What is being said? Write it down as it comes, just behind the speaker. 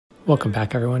Welcome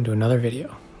back everyone to another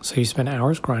video. So you spent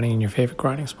hours grinding in your favorite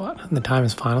grinding spot, and the time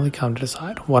has finally come to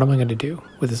decide what am I going to do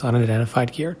with this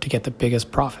unidentified gear to get the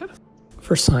biggest profit.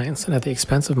 For science and at the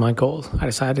expense of my goals, I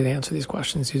decided to answer these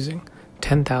questions using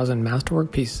 10,000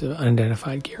 Masterwork pieces of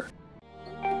unidentified gear.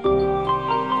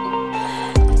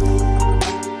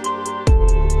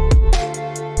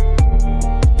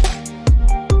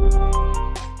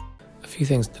 A few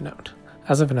things to note.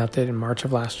 As of an update in March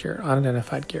of last year,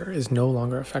 unidentified gear is no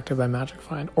longer affected by magic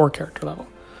find or character level.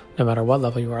 No matter what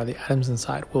level you are, the items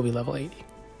inside will be level 80.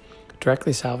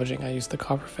 Directly salvaging, I used the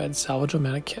copper-fed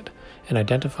Salvage-O-Matic kit, and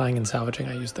identifying and salvaging,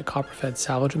 I used the copper-fed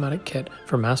Salvage-O-Matic kit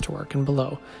for Masterwork and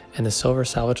below, and the silver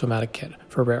Salvage-O-Matic kit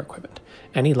for rare equipment.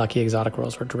 Any lucky exotic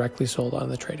rolls were directly sold on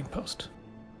the trading post.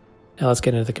 Now let's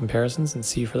get into the comparisons and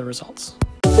see for the results.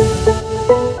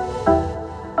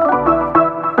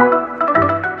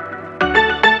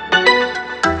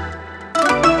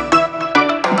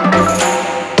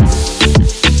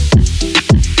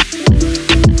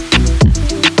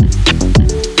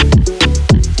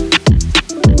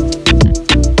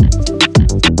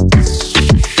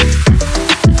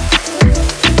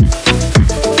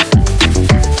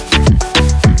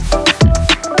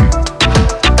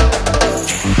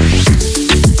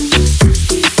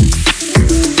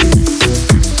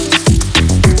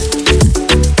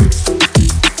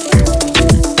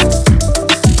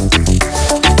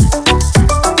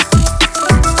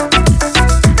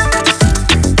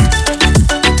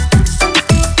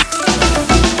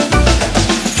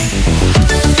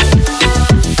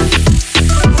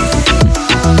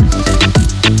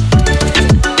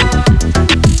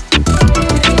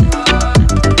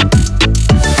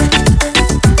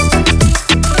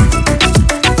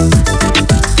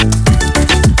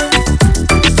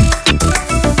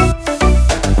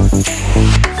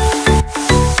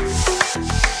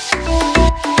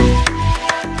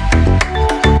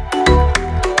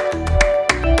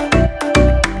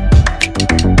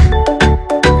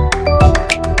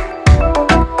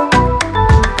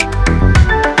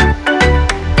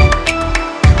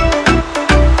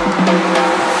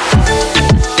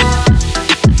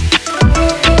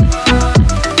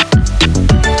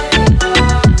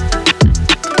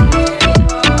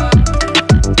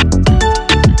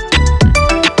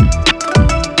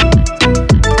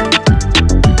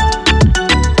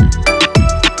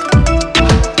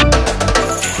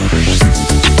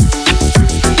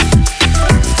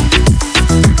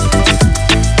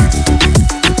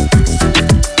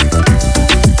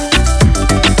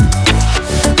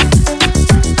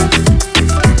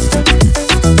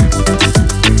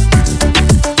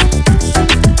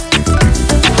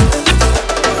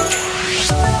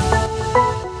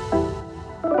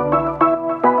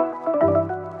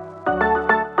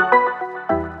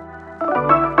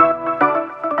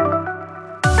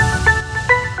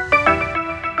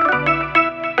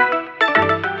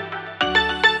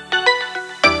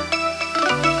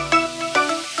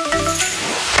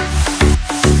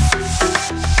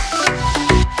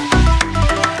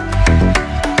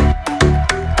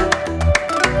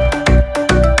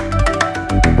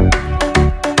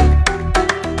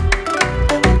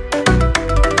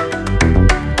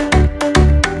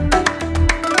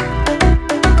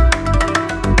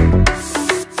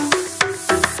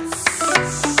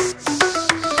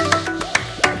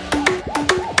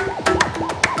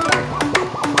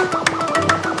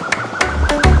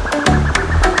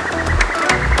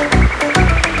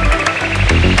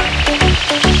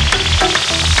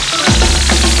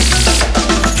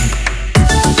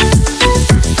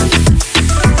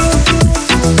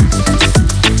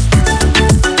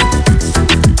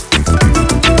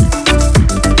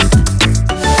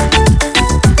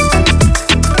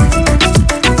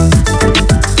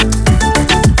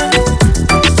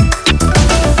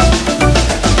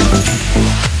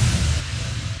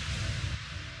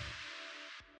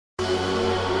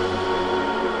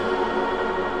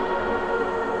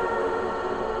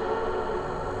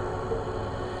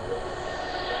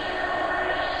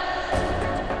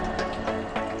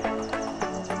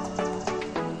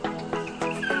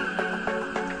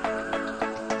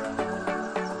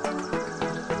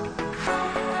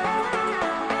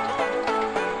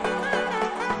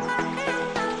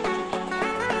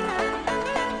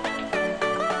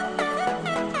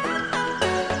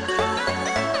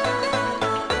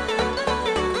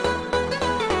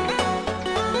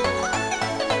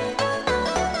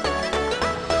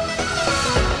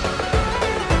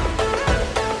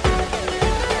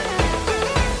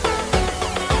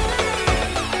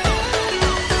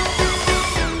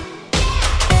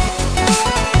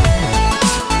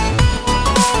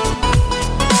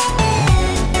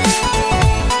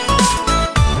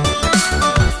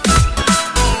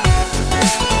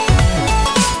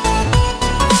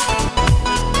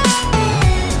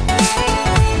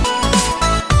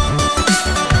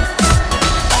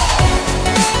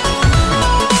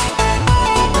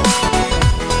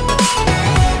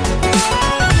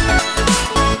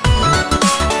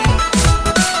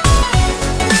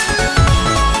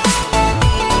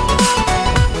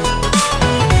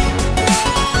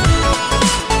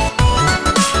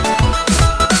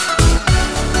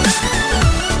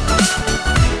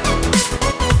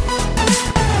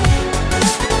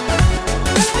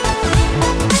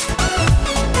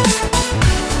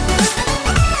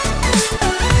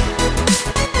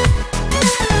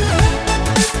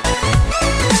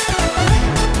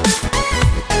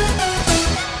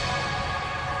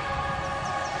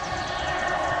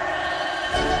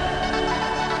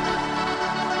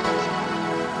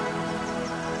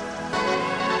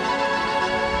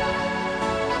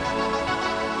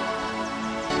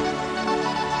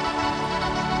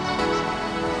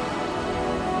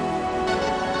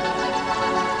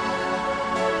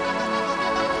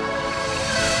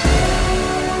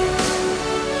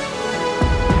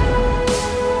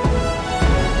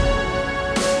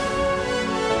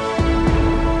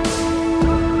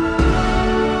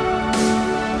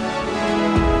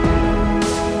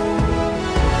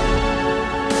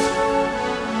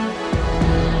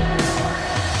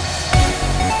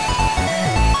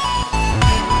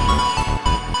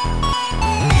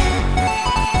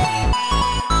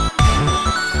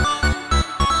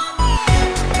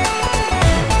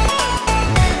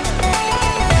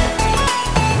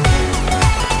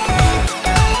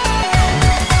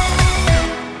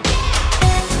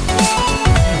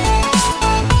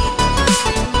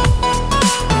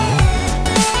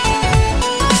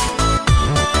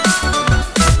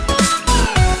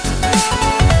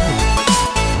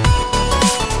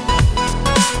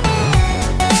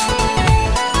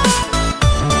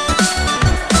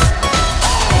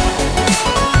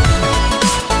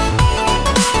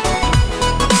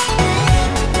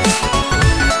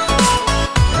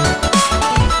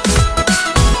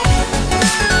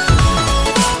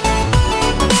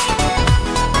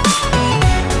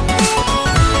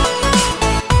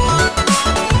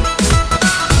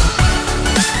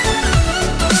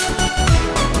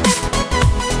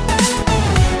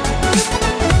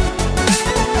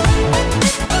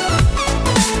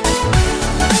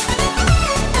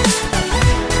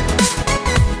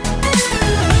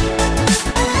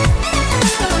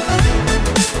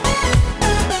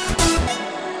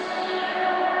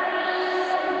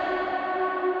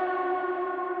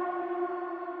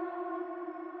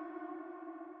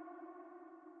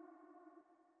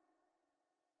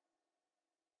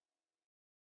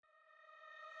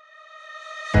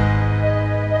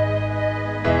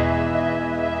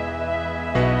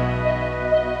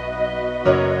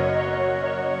 you.